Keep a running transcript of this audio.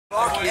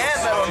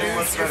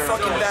guys. You're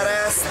fucking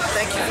badass.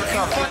 Thank you for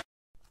coming.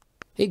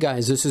 Hey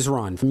guys, this is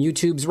Ron from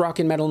YouTube's Rock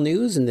and Metal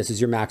News, and this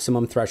is your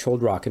Maximum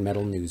Threshold Rock and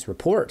Metal News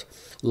Report.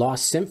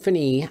 Lost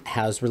Symphony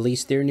has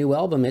released their new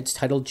album. It's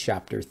titled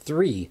Chapter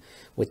 3,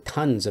 with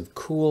tons of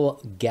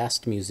cool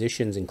guest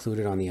musicians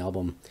included on the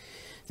album.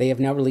 They have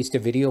now released a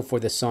video for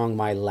the song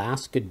My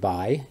Last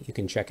Goodbye. You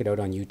can check it out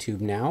on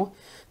YouTube now.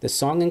 The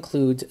song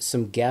includes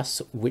some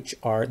guests, which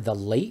are the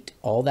late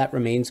All That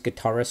Remains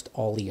guitarist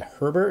Oli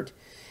Herbert,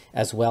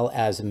 as well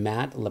as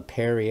Matt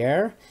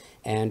LaPierre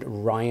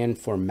and Ryan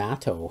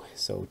Formato.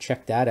 So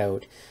check that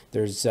out.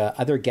 There's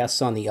other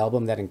guests on the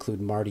album that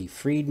include Marty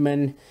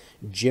Friedman,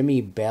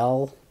 Jimi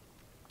Bell,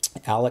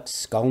 Alex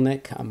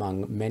Skolnick,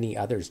 among many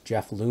others,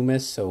 Jeff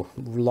Loomis. So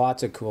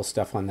lots of cool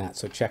stuff on that.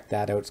 So check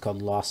that out. It's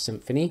called Lost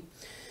Symphony,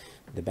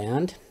 the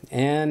band.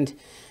 And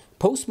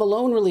Post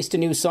Malone released a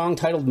new song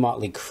titled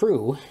Motley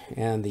Crue,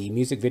 and the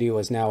music video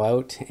is now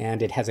out,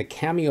 and it has a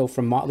cameo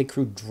from Motley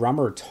Crue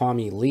drummer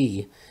Tommy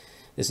Lee.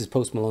 This is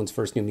Post Malone's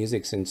first new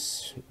music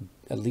since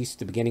at least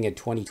the beginning of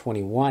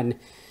 2021,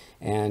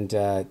 and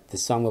the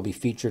song will be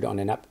featured on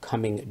an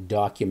upcoming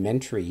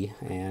documentary.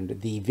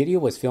 And the video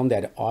was filmed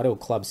at Auto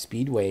Club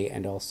Speedway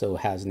and also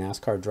has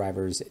NASCAR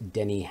drivers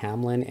Denny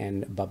Hamlin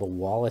and Bubba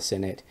Wallace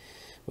in it,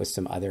 with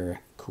some other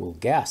cool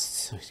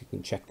guests. So you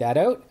can check that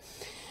out.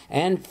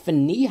 And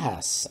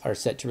Phinehas are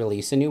set to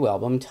release a new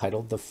album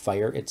titled The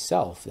Fire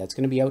Itself. That's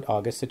going to be out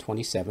August the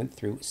 27th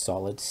through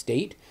Solid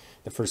State.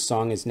 The first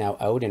song is now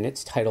out, and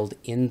it's titled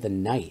In the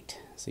Night.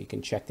 So you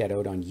can check that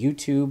out on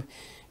YouTube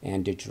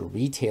and digital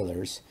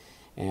retailers.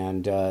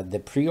 And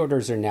the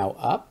pre-orders are now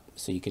up,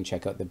 so you can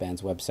check out the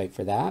band's website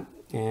for that.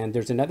 And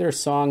there's another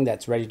song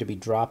that's ready to be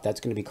dropped.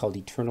 That's going to be called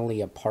Eternally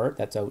Apart.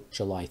 That's out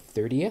July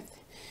 30th.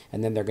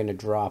 And then they're going to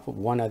drop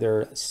one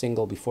other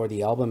single before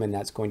the album, and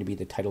that's going to be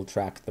the title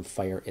track, The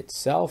Fire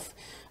Itself,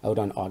 out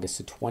on August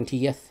the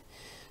 20th.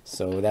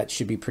 So that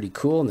should be pretty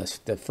cool. And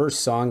the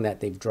first song that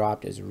they've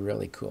dropped is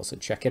really cool, so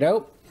check it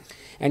out.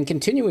 And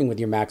continuing with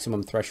your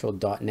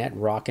MaximumThreshold.net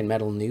rock and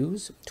metal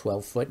news,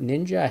 12 Foot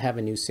Ninja have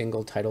a new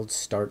single titled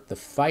Start the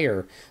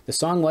Fire. The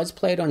song was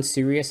played on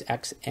Sirius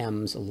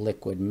XM's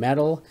Liquid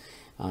Metal.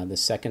 The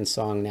second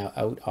song now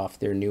out off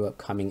their new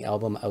upcoming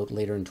album, out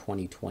later in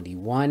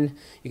 2021.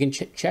 You can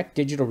check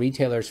digital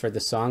retailers for the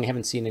song. I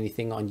haven't seen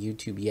anything on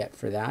YouTube yet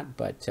for that,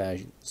 but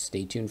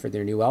stay tuned for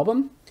their new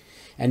album.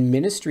 And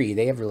Ministry,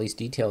 they have released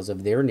details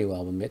of their new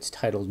album. It's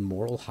titled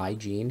Moral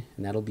Hygiene,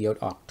 and that'll be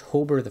out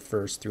October the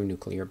 1st through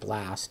Nuclear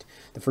Blast.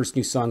 The first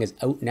new song is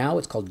out now.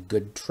 It's called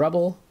Good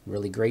Trouble.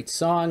 Really great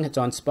song. It's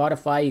on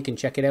Spotify. You can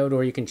check it out,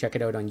 or you can check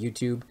it out on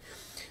YouTube.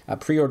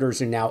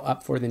 Pre-orders are now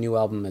up for the new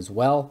album as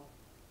well.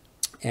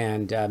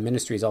 And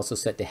Ministry is also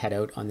set to head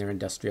out on their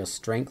Industrial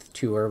Strength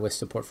tour with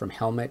support from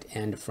Helmet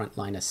and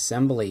Frontline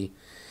Assembly.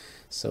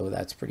 So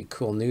that's pretty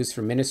cool news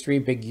for Ministry.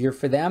 Big year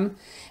for them.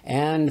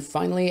 And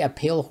finally, A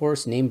Pale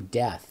Horse Named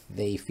Death.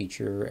 They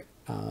feature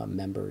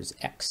members,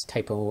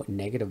 ex-Typo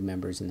Negative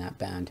members in that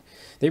band.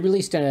 They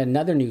released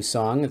another new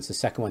song. It's the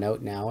second one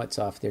out now. It's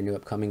off their new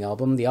upcoming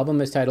album. The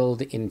album is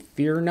titled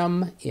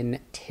Infernum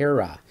in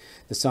Terra.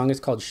 The song is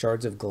called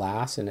Shards of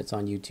Glass, and it's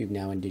on YouTube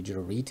now and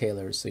digital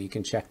retailers, so you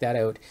can check that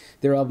out.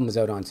 Their album is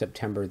out on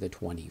September the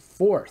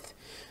 24th.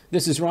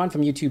 This is Ron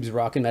from YouTube's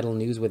Rock and Metal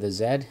News with a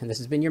Z, and this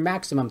has been your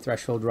Maximum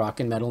Threshold Rock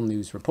and Metal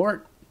News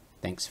Report.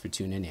 Thanks for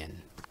tuning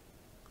in.